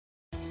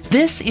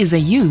This is a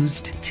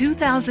used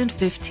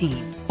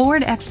 2015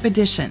 Ford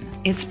Expedition.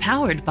 It's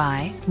powered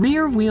by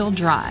rear-wheel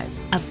drive,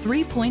 a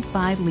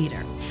 3.5-liter,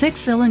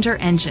 6-cylinder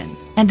engine,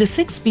 and a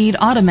 6-speed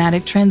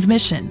automatic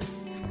transmission.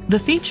 The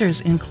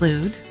features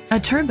include a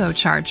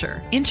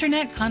turbocharger,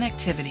 internet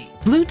connectivity,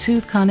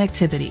 Bluetooth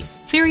connectivity,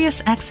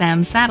 Sirius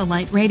XM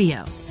satellite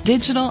radio,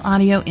 digital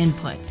audio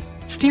input,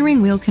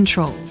 steering wheel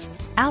controls,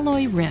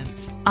 alloy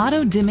rims,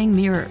 auto-dimming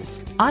mirrors,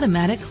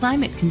 automatic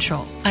climate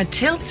control, a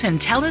tilt and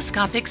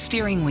telescopic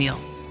steering wheel.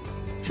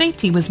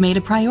 Safety was made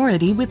a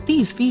priority with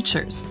these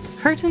features: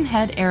 curtain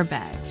head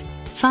airbags,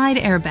 side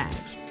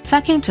airbags,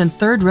 second and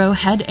third row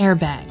head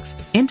airbags,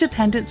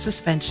 independent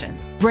suspension,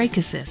 brake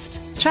assist,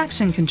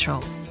 traction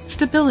control,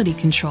 stability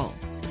control,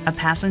 a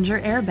passenger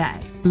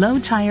airbag, low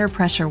tire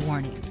pressure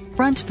warning,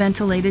 front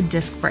ventilated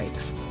disc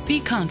brakes. Be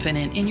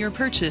confident in your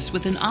purchase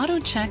with an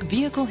AutoCheck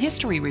Vehicle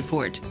History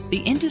Report, the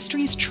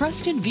industry's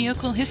trusted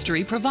vehicle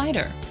history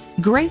provider.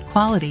 Great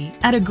quality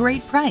at a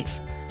great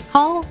price.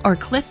 Call or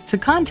click to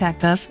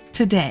contact us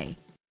today.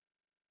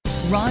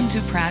 Ron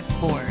DuPratt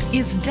Ford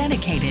is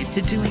dedicated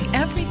to doing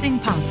everything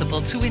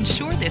possible to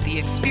ensure that the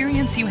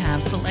experience you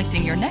have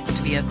selecting your next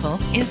vehicle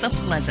is a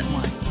pleasant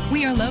one.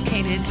 We are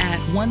located at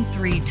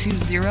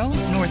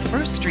 1320 North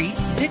 1st Street,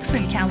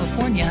 Dixon,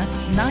 California,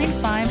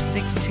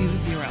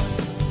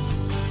 95620.